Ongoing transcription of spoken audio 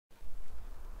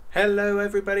Hello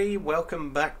everybody,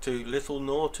 welcome back to Little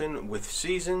Norton with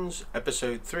Seasons,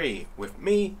 episode 3, with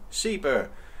me, Ceebur.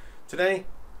 Today,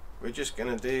 we're just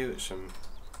going to do some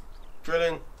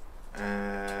drilling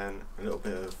and a little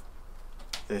bit of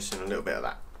this and a little bit of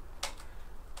that.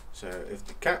 So if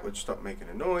the cat would stop making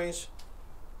a noise,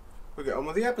 we'll get on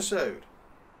with the episode.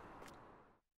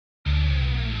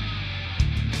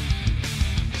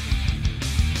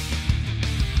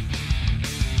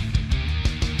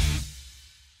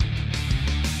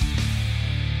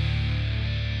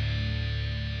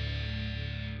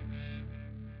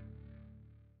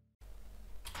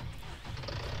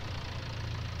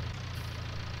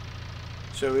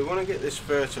 So we want to get this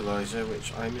fertilizer,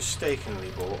 which I mistakenly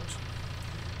bought.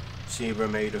 Ceebur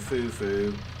made a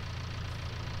foo-foo.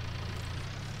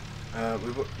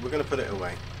 We're going to put it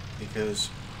away because...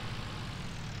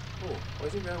 Oh, why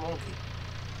is it going wonky?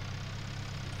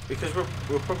 Because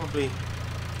we'll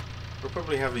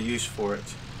probably have a use for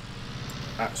it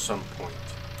at some point.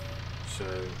 So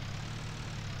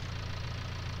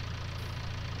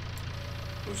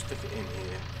we'll stick it in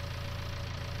here.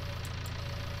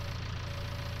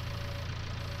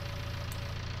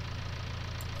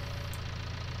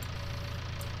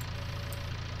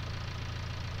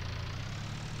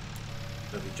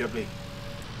 Lovely jubbly.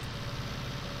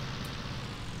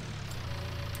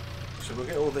 So we'll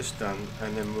get all this done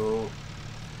and then we'll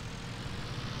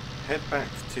head back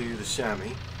to the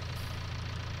Sammy.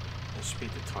 Let's speed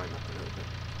the time up a little bit.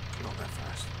 Not that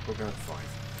fast. We'll go at 5.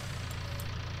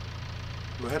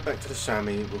 We'll head back to the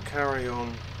Sammy. We'll carry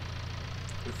on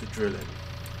with the drilling.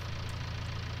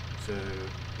 So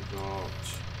we've got...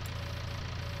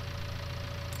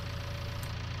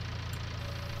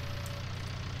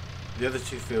 the other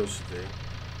 2 fields to do.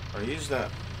 I use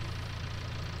that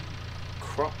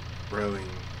crop rowing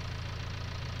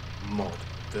mod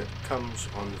that comes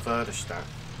on the Verdestat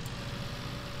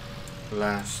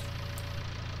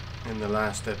in the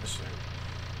last episode.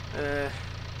 Yeah,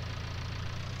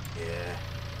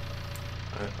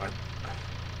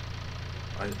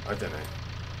 I don't know.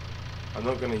 I'm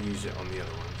not going to use it on the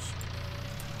other ones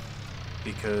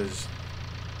because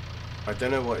I don't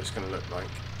know what it's going to look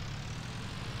like.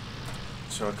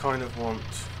 So I kind of want...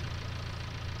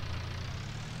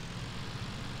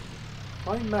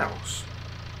 my mouse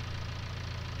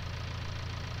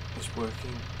is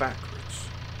working backwards.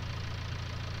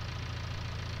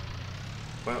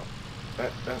 Well,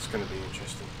 that's going to be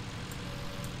interesting.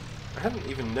 I hadn't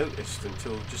even noticed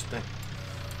until just then.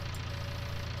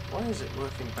 Why is it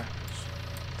working backwards?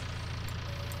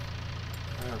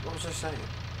 What was I saying?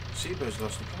 Ceebur's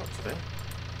lost the plot today.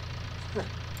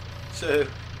 So...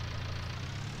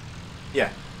 yeah,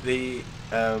 the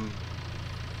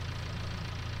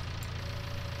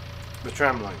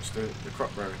tram lines, the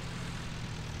crop rowing.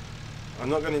 I'm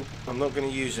not gonna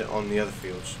use it on the other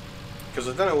fields because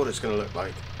I don't know what it's gonna look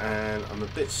like, and I'm a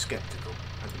bit skeptical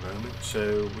at the moment.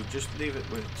 So we'll just leave it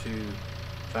to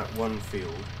that one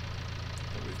field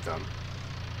that we've done,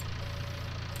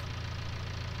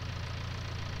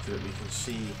 so that we can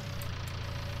see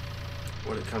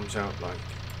what it comes out like.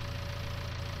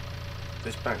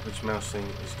 This backwards mouse thing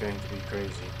is going to be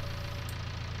crazy.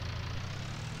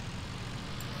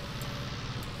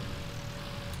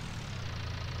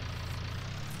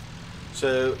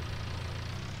 So,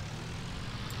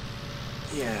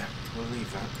 yeah, we'll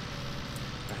leave that,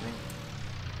 I think.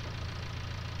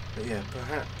 But yeah,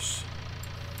 perhaps,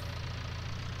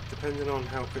 depending on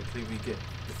how quickly we get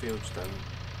the fields done,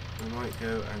 we might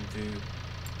go and do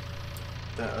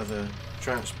that other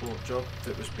transport job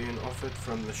that was being offered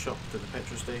from the shop to the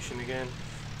petrol station again,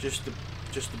 just to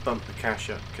bump the cash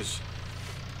up, because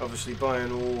obviously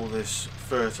buying all this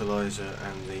fertilizer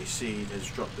and the seed has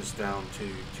dropped us down to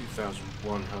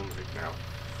 2,100 now.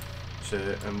 So,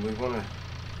 and we want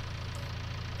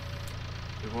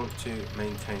to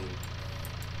maintain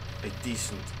a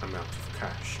decent amount of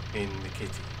cash in the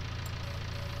kitty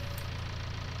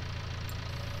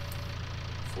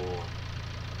for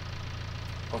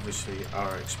obviously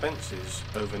our expenses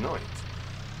overnight.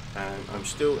 And I'm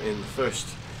still in the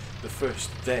first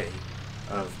day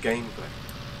of gameplay.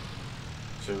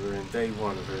 So we're in day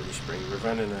 1 of early spring. We're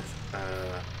running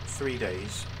 3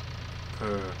 days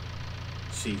per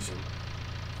season.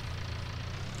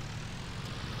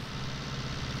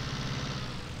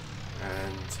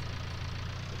 And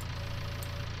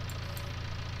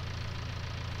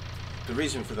the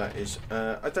reason for that is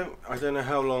I don't know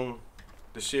how long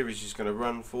the series is going to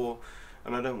run for,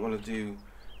 and I don't want to do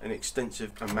an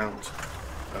extensive amount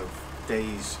of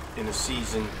days in a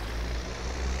season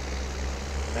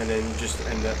and then just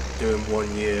end up doing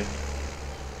 1 year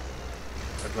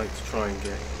I'd like to try and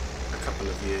get a couple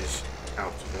of years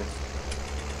out of it.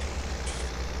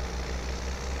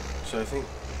 So I think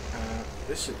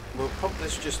we'll pop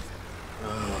this just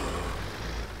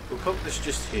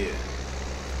here,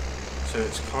 so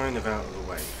it's kind of out of the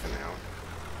way for now.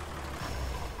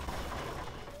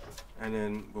 And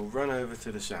then we'll run over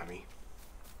to the Sammy.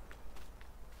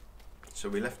 So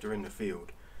we left her in the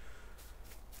field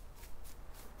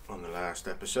on the last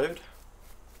episode,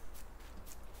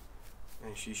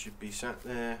 and she should be sat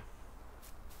there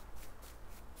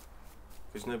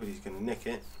because nobody's going to nick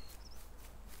it.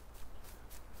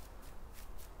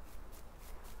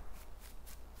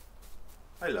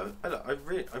 I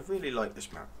really like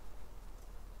this map.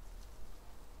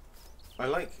 I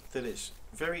like that it's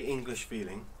very English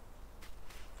feeling,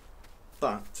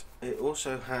 but it's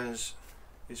also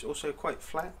quite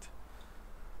flat,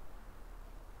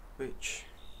 which,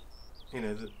 you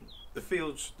know, the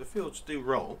fields do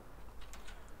roll,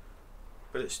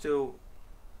 but it's still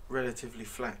relatively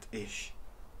flat-ish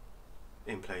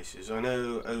in places. I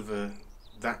know over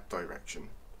that direction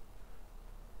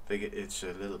it's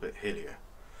a little bit hillier,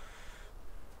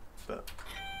 but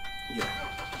yeah,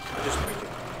 I just like it.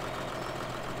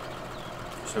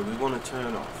 So we want to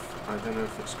turn off. I don't know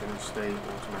if it's going to stay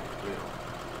automatically on.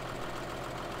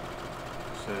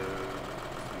 So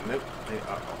nope, they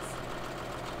are off.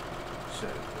 So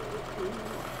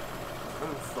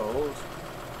unfold.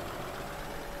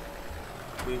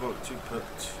 We want to put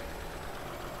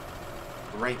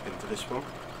rape into this one.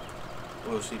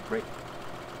 Oilseed rape.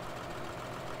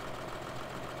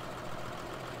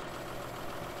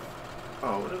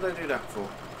 Oh, what did I do that for?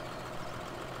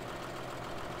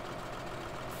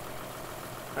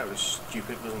 That was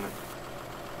stupid, wasn't it?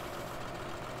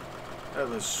 That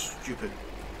was stupid.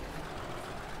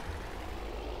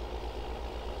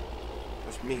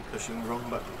 That's me pushing wrong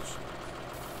buttons.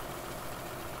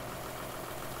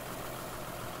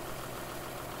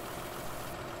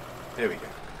 There we go.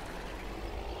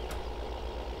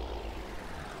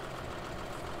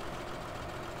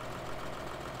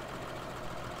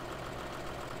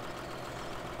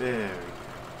 There we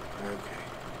go. Okay.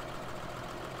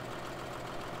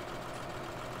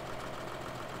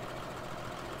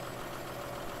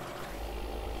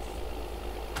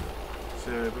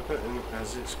 So we're putting,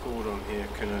 as it's called on here,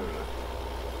 canola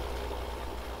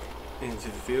into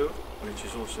the field, which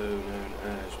is also known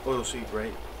as oilseed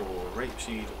rape or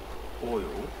rapeseed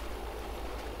oil.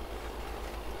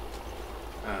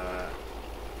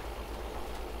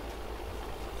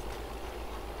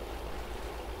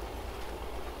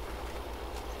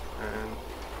 And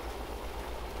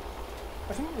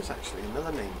I think there's actually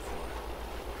another name for it.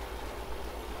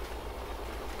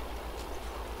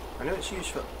 I know it's used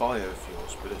for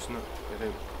biofuels, but it's not, they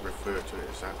don't refer to it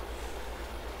as that.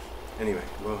 Anyway,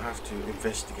 we'll have to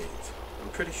investigate. I'm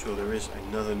pretty sure there is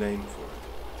another name for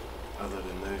it, other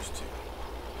than those two.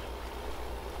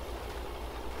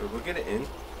 But we'll get it in.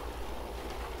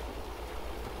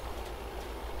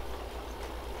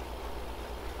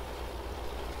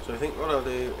 So I think what I'll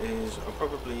do is I'll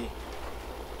probably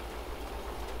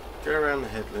go around the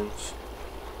headlands,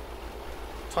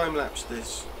 time-lapse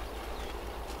this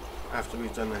after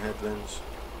we've done the headlands,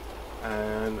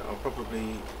 and I'll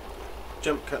probably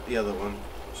jump cut the other one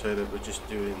so that we're just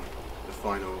doing the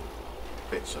final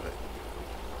bits of it,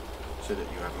 so that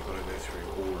you haven't got to go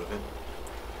through all of it.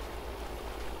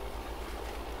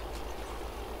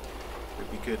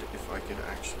 It'd be good if I could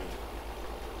actually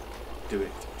do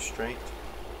it straight,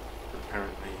 but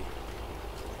apparently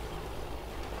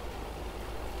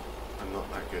I'm not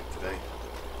that good today.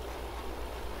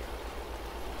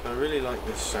 I really like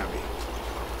this Sammy.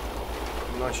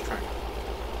 Nice track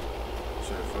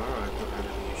so far. I've not had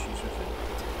any issues with it,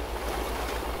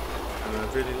 and I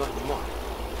really like the mod.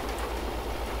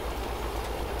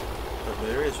 But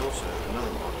there is also another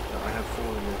mod that I have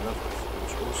fallen in love with,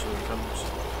 which also comes,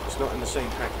 it's not in the same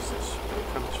pack as this, but it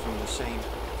comes from the same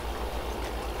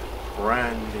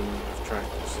branding of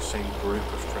tractors, the same group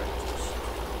of tractors.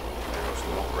 And it's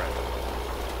not random.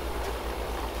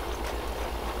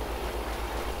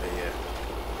 But yeah,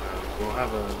 we'll have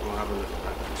a look at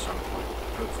that at some point.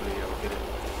 Hopefully I'll get it.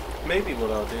 Maybe what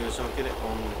I'll do is I'll get it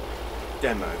on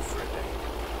demo for a day,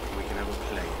 and we can have a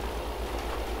play.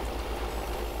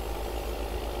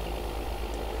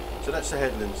 So that's the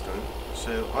headlands done.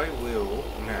 So I will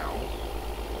now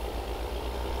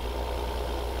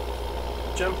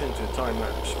jump into a time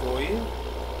lapse for you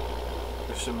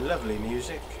with some lovely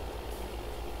music,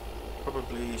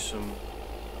 probably some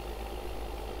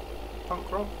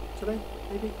punk rock today,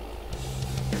 maybe.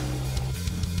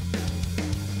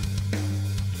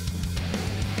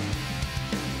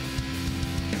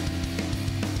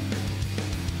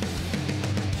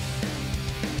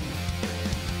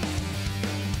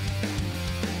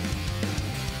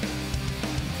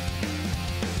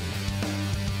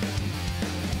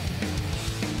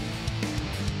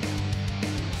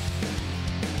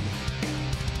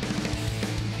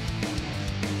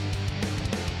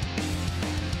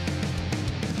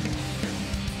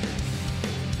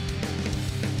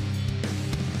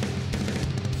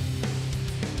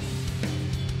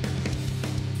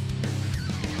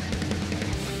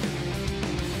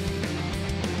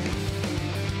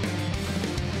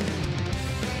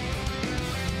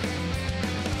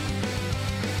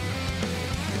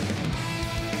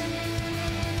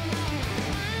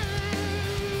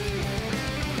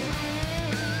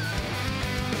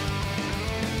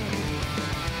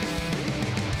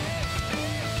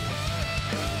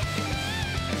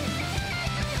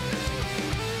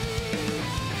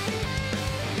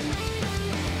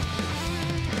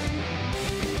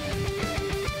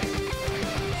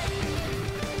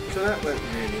 So that went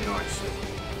really nicely,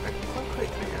 and quite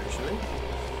quickly actually.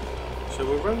 So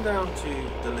we'll run down to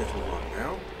the little one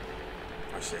now.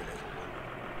 I say little one.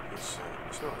 It's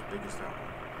not as big as that one.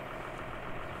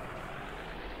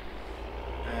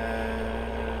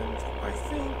 And I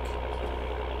think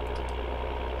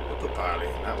we'll put barley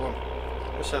in that one.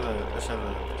 Let's have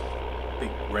a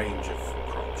big range of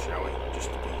crops, shall we?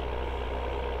 Just to be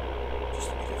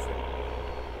different.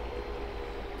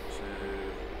 So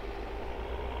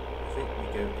I think we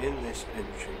go in this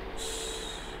entrance,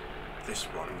 this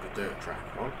one, the dirt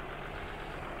track one.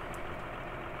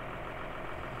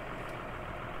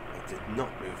 I did not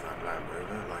move that lamb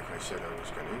over like I said I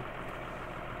was going to.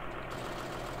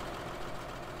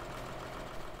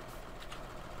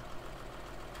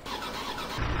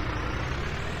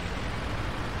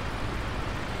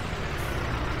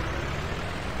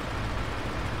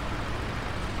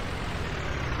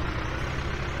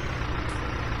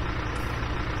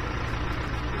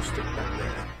 Stick that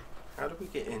there. How do we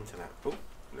get into that? Oh,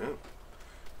 no.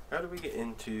 How do we get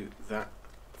into that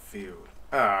field?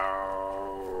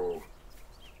 Oh.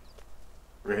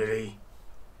 Really?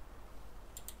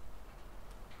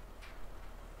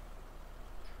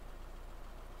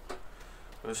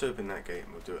 Let's open that gate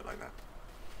and we'll do it like that.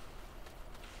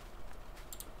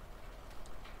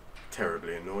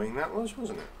 Terribly annoying that was,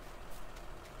 wasn't it?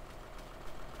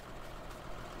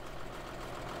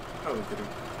 Oh, we didn't.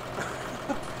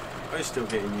 I'm still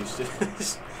getting used to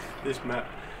this map.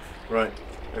 Right,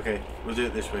 okay, we'll do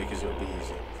it this way because it'll be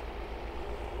easy.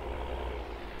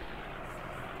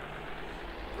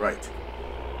 Right.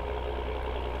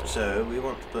 So we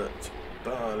want to put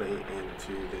barley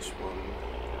into this one.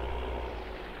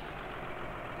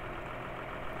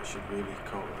 I should really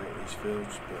cultivate these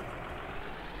fields, but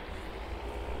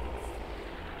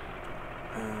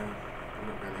I'm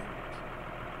not really.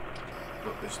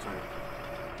 Not this time.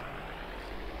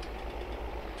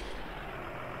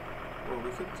 Well,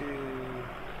 we could do...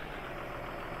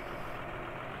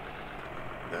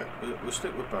 No, we'll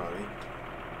stick with barley.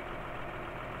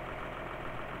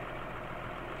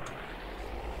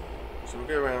 So we'll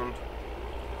go around.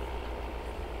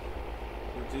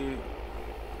 We'll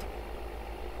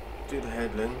do the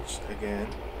headlands again.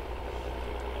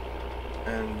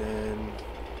 And then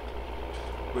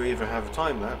we'll either have a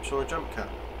time lapse or a jump cut,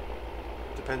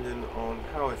 depending on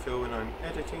how I feel when I'm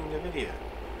editing the video.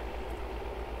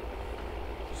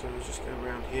 So we'll just go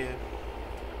around here.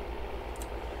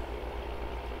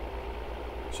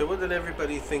 So what did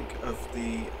everybody think of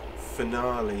the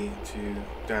finale to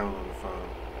Down on the Farm?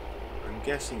 I'm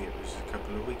guessing it was a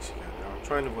couple of weeks ago now. I'm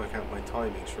trying to work out my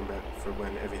timings for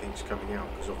when everything's coming out,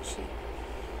 because obviously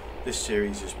this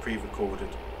series is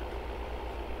pre-recorded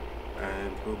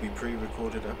and will be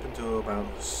pre-recorded up until about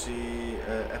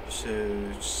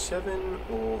episode 7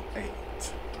 or 8,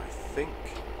 I think.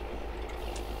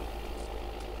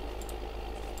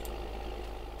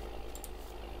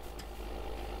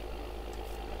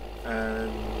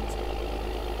 And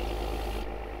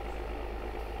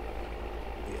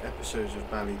the episodes of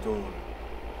Ballydawn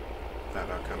that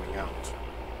are coming out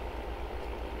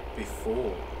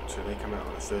before, so they come out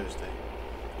on a Thursday,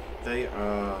 they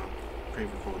are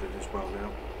pre-recorded as well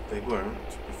now. They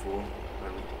weren't before.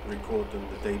 I record them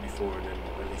the day before and then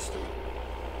release them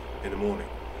in the morning.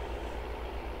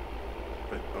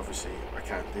 But obviously I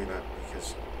can't do that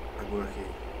because I'm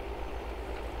working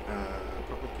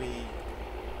probably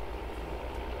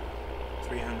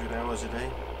 300 hours a day.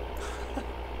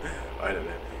 I don't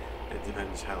know. It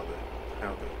depends how the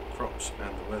crops and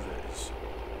the weather is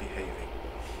behaving.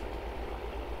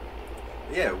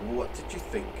 But yeah, what did you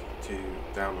think to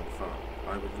Down on the Farm?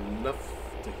 I would love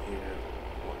to hear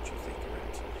what you think of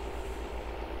it.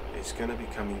 It's going to be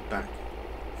coming back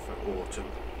for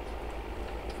autumn.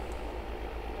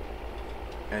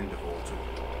 End of autumn,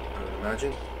 I would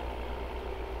imagine.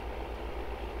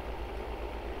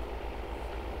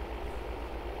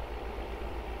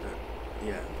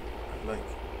 Yeah, I'd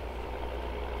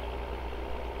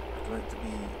like to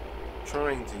be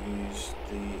trying to use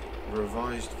the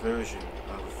revised version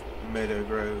of Meadow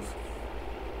Grove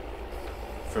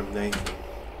from Nathan,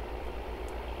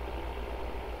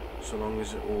 so long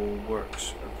as it all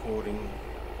works according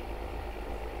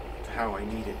to how I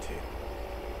need it to.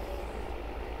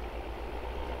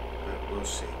 But we'll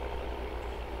see.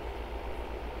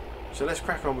 So let's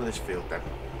crack on with this field then.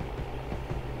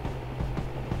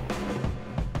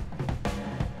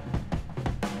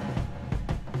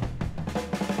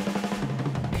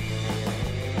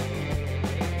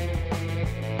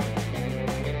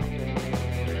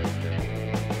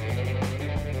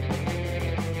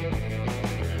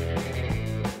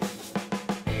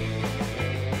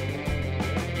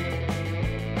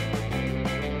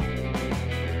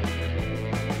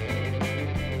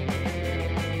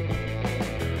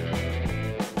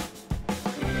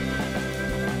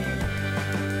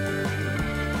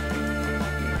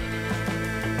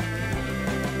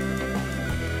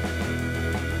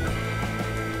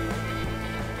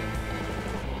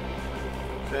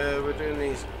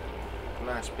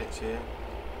 last bits here.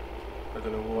 I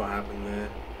don't know what happened there.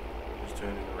 It was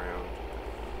turning around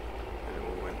and it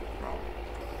all went wrong.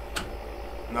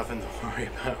 Nothing to worry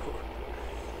about.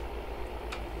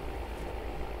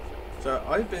 So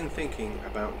I've been thinking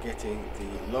about getting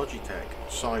the Logitech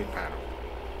side panel.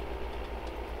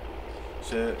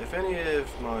 So if any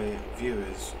of my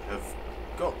viewers have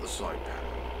got the side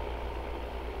panel,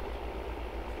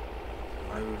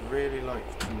 I would really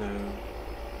like to know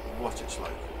what it's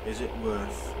like. Is it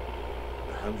worth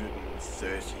 £130,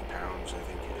 I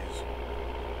think it is?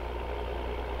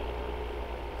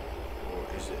 Or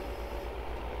is it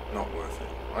not worth it?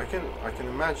 I can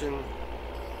imagine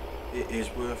it is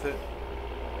worth it,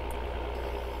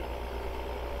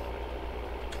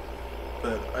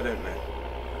 but I don't know.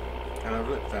 And I've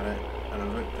looked at it, and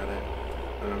I've looked at it,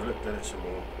 and I've looked at it some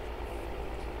more,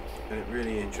 and it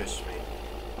really interests me.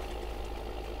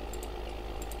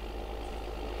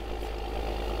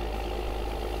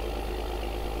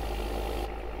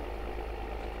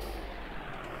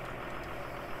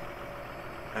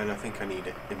 And I think I need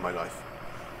it in my life.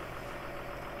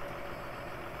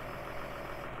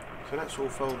 So that's all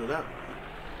folded up.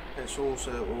 It's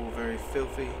also all very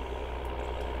filthy.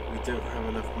 We don't have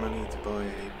enough money to buy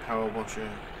a power washer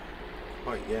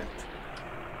quite yet,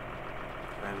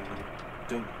 and I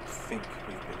don't think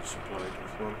we've been supplied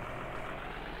with one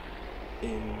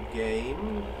in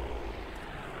game.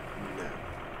 No.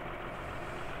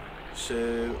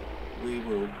 So we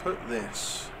will put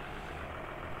this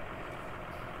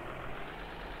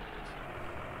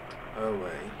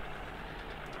away.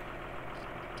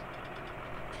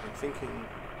 I'm thinking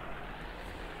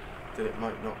that it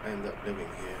might not end up living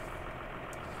here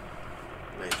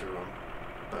later on,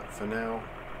 but for now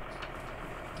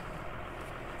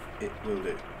it will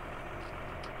do.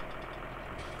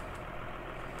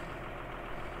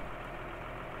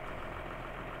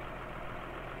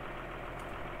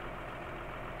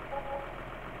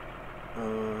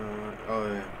 Oh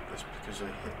yeah, that's because I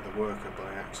hit the worker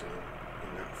by accident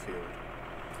in that field,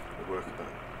 the worker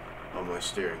button on my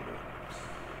steering wheel,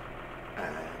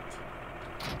 and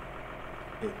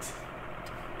it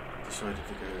decided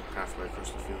to go halfway across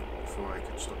the field before I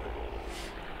could stop it.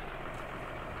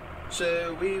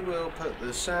 So we will put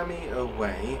the Sammy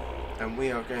away, and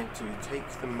we are going to take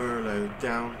the Merlot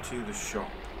down to the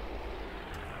shop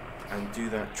and do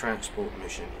that transport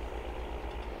mission.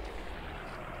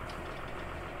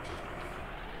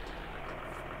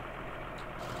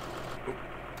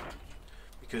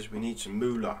 Because we need some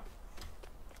moolah.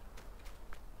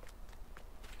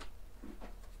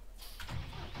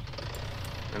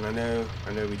 And I know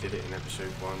we did it in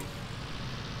episode 1,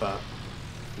 but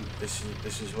this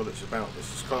is what it's about.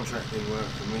 This is contracting work,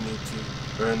 and we need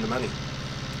to earn the money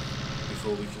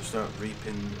before we can start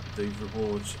reaping the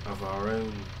rewards of our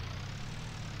own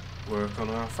work on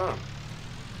our farm.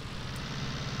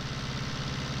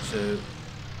 So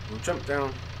we'll jump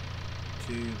down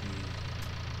to the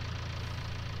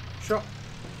shop.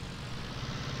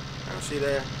 I'll see you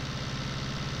there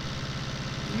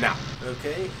now.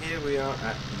 Okay, here we are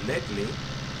at Ledley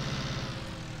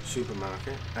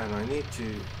supermarket, and I need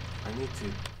to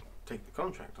take the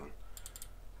contract on.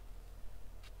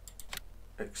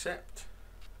 Accept.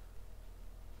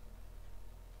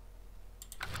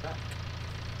 Back.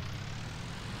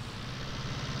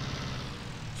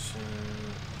 So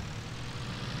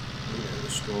we know the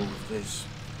score with this.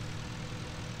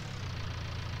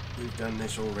 We've done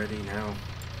this already now.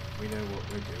 We know what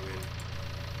we're doing.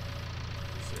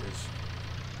 He says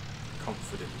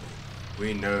confidently.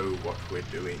 We know what we're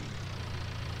doing.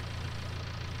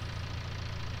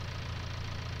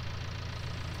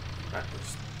 That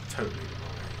is totally the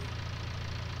wrong angle.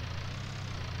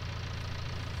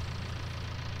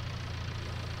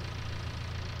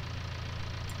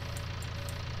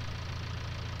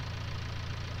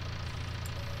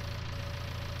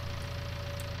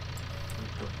 We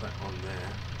put that on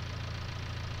there,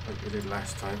 like we did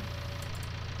last time.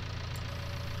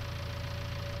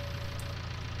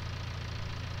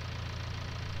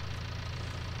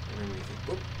 And then we can,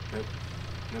 whoop, nope,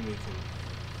 then we can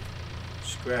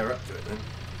square up to it then,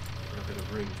 with a bit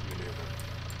of room to manoeuvre.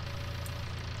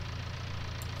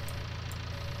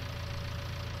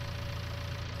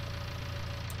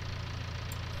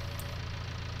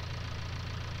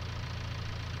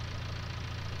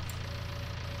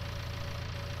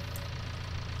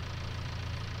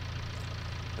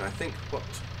 And I think what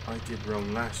I did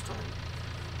wrong last time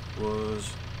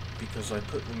was because I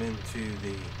put them into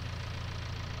the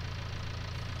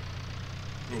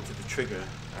trigger,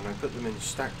 and I put them in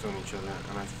stacked on each other,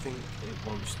 and I think it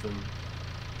wants them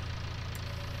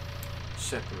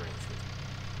separated.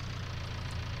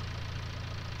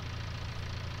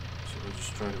 we'll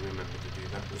just try to remember to do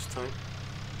that this time.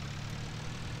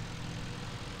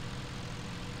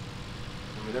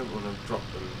 And we don't want to drop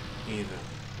them either,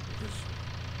 because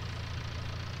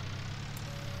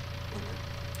you know,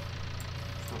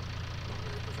 it's not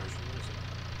very professional, is it?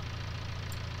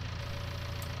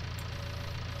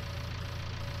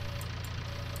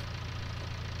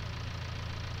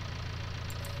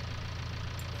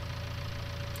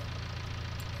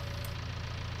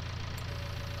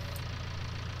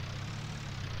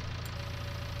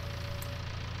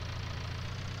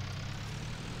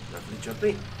 Lovely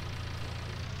jubbly.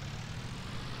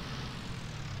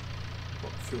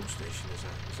 What fuel station is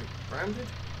that? Is it branded?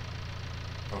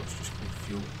 Oh, it's just called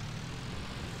fuel.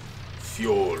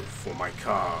 Fuel for my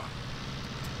car.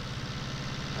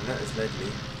 And that is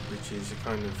Ledley, which is a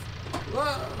kind of...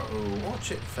 Whoa!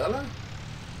 Watch it, fella!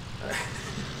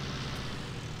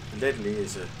 Ledley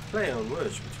is a play on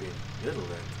words between little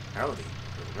and Audi,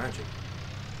 I would imagine.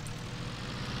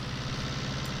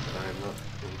 But I am not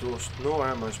endorsed, nor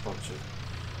am I sponsored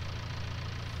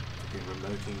to be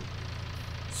promoting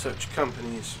such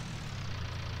companies,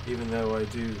 even though I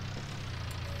do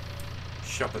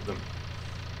shop at them.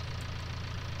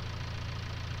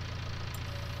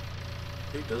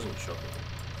 Who doesn't shop at them?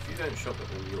 If you don't shop at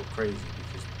them, you're crazy,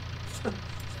 because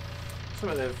some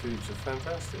of their foods are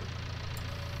fantastic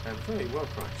and very well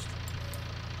priced.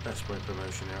 That's my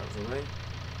promotion out of the way.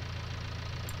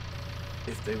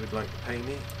 If they would like to pay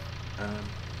me,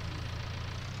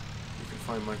 you can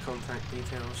find my contact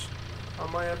details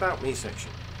on my About Me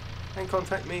section, and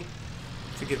contact me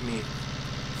to give me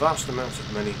vast amounts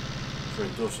of money for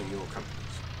endorsing your companies.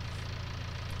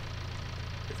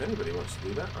 If anybody wants to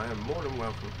do that, I am more than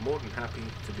welcome, more than happy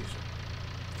to do so.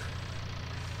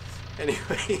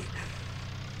 Anyway,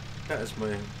 that is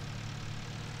my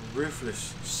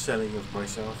ruthless selling of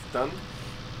myself done.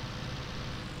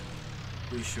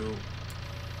 We shall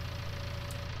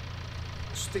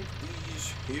stick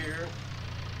these here.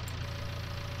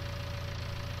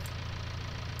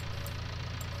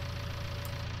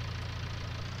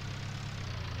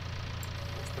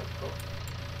 What's that called?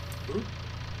 Ooh.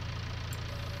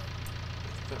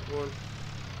 That's that one.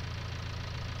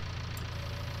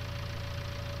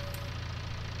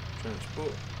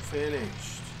 Transport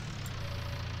finished.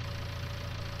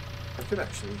 I could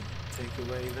actually take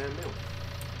away their milk.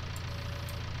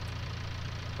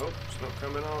 Oh, it's not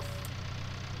coming off.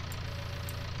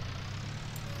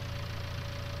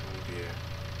 Oh dear.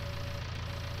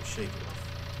 We'll shake it off.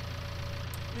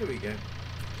 Here we go.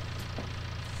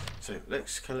 So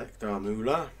let's collect our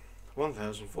moolah.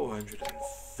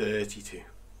 1,432.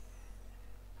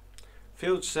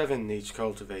 Field 7 needs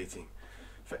cultivating.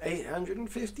 For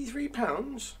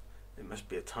 £853? It must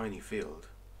be a tiny field.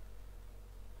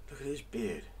 Look at his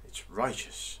beard. It's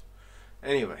righteous.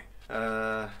 Anyway,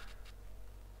 have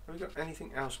we got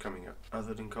anything else coming up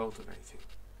other than cultivating?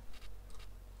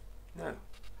 No.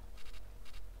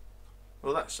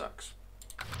 Well, that sucks.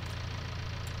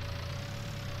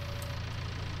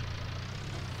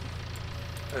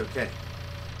 Okay.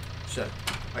 So,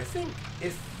 I think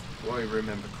if I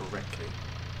remember correctly,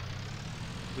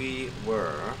 we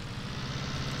were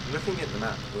looking at the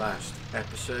map last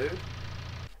episode,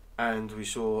 and we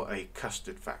saw a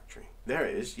custard factory. There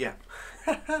it is, yeah.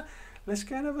 Let's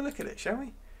go and have a look at it, shall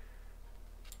we?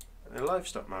 The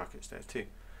livestock market's there too.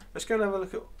 Let's go and have a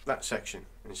look at that section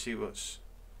and see what's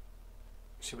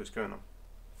going on.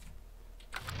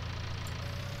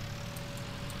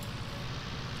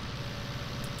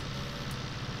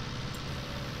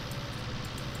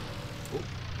 Oh,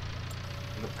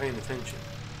 I'm not paying attention.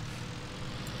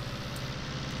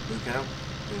 Look out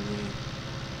in the...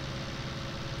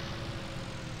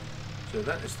 So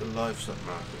that is the livestock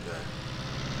market there,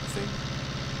 I think.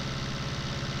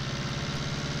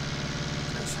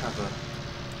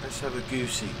 Let's have a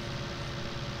goosey.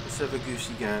 Let's have a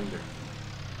goosey gander.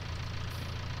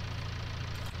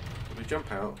 So we jump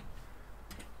out.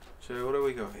 So what do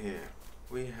we got here?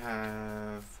 We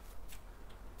have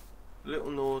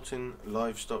Little Norton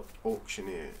Livestock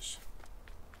Auctioneers.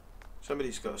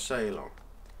 Somebody's got a sale on.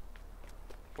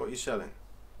 What are you selling?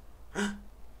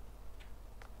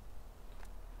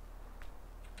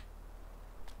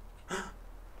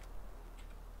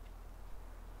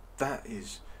 That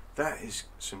is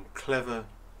some clever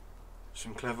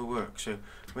work. So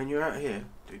when you're out here,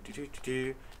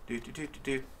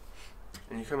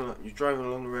 and you come along, you're driving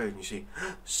along the road and you see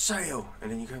sale,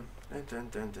 and then you go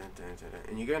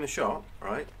and you go in a shop,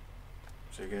 right?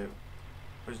 So you go,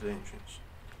 where's the entrance?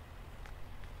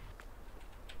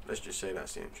 Let's just say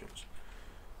that's the entrance.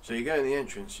 So you go in the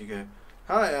entrance, you go,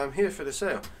 hi, I'm here for the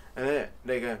sale, and there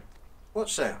they go, What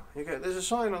sale? You go, there's a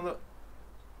sign on the...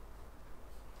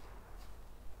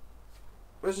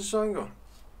 Where's the sign gone?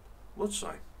 What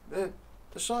sign? There,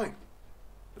 the sign.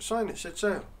 The sign that said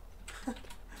sale.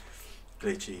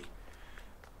 Glitchy.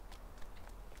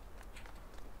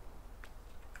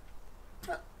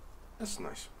 That's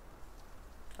nice.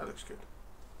 That looks good.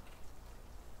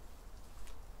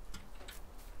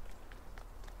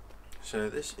 So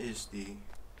this is the...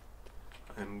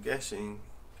 I'm guessing...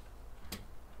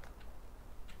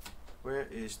 Where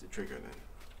is the trigger then?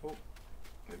 Oh,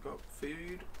 they've got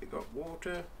food, they've got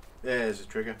water. There's the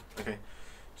trigger. Okay,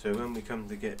 so when we come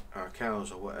to get our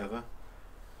cows or whatever,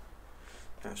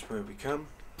 that's where we come.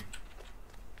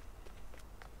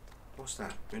 What's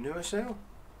that? Manure sale?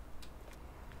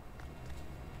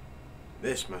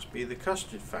 This must be the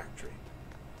custard factory.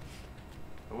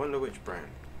 I wonder which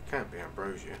brand. Can't be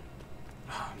Ambrosia.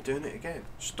 Oh, I'm doing it again.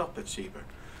 Stop it, Ceebur.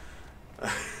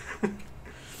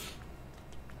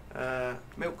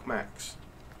 Milk Max.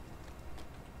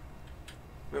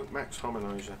 Milk Max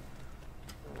Hominizer.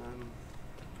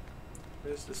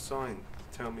 Where's the sign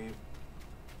to tell me?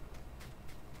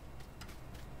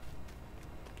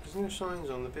 There's no signs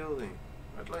on the building.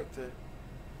 I'd like to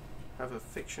have a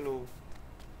fictional...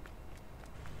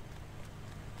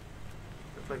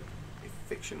 I'd like a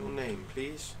fictional name,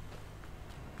 please.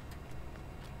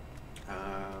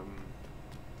 I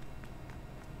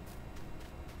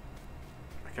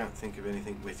can't think of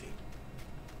anything witty.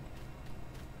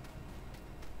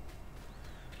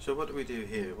 So what do we do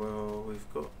here? Well,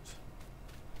 we've got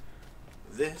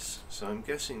this, so I'm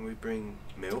guessing we bring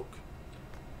milk,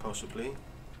 possibly.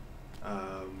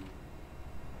 And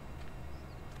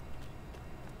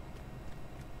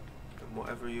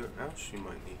whatever else you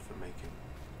might need for making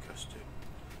custard.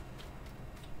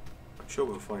 I'm sure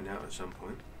we'll find out at some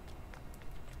point.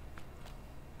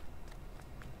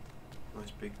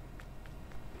 Nice big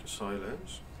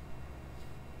silos.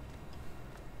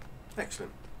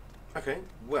 Excellent. Okay,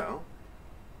 well,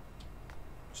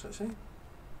 what's that say?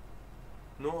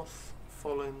 North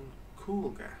Fallen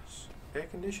Cool Gas. Air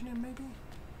conditioning, maybe?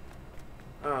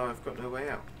 Oh, I've got no way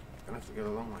out. I'm gonna have to go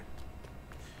a long way.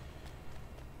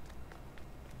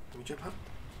 Can we jump up?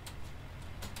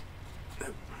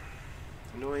 No.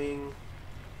 Annoying.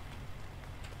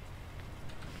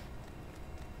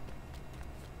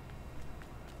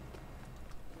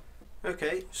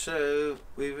 Okay, so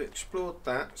we've explored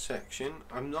that section.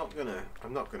 I'm not gonna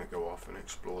go off and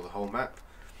explore the whole map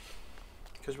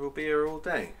because we'll be here all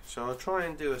day. So I'll try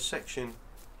and do a section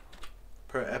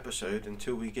per episode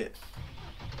until we get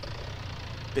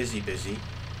busy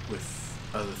with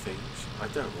other things. I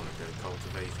don't want to go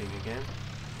cultivating again.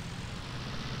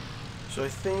 So I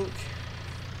think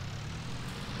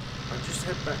I'll just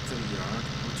head back to the yard.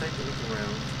 We'll take a look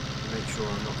around and make sure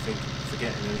I'm not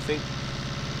forgetting anything.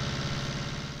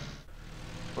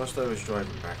 Whilst I was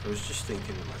driving back, I was just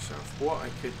thinking to myself what I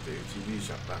could do to use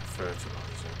up that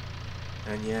fertiliser.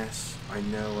 And yes, I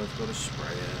know I've got a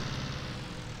sprayer,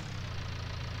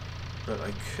 but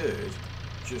I could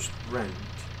just rent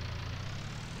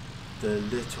the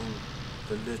little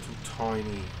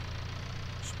tiny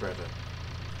spreader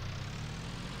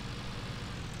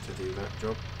to do that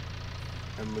job,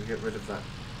 and we'll get rid of that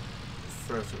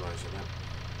fertiliser then.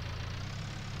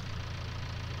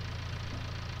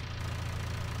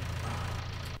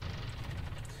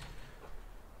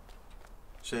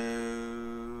 So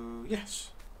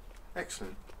yes,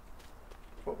 excellent.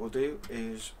 What we'll do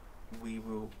is we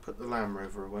will put the lamb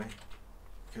rover away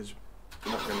because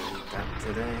we're not going to need that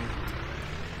today.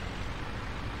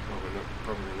 Well, we're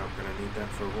probably not going to need that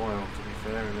for a while, to be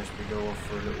fair, unless we go off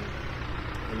for a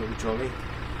little jolly.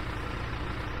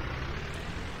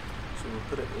 So we'll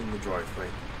put it in the driveway,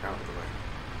 out of the way.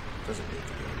 Doesn't need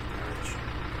to be in the garage.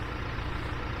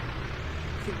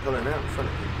 Keep pulling out in front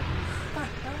of people.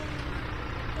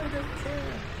 I don't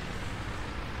care.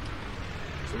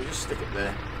 So we just stick it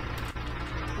there,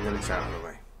 and then it's out of the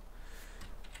way.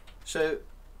 So,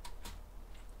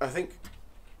 I think...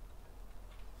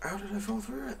 How did I fall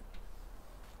through it?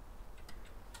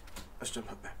 Let's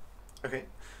jump up there. Okay,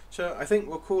 so I think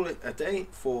we'll call it a day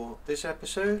for this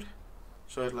episode.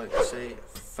 So I'd like to say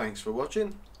thanks for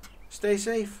watching, stay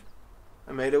safe,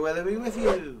 and may the weather be with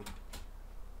you.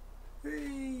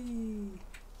 Whee!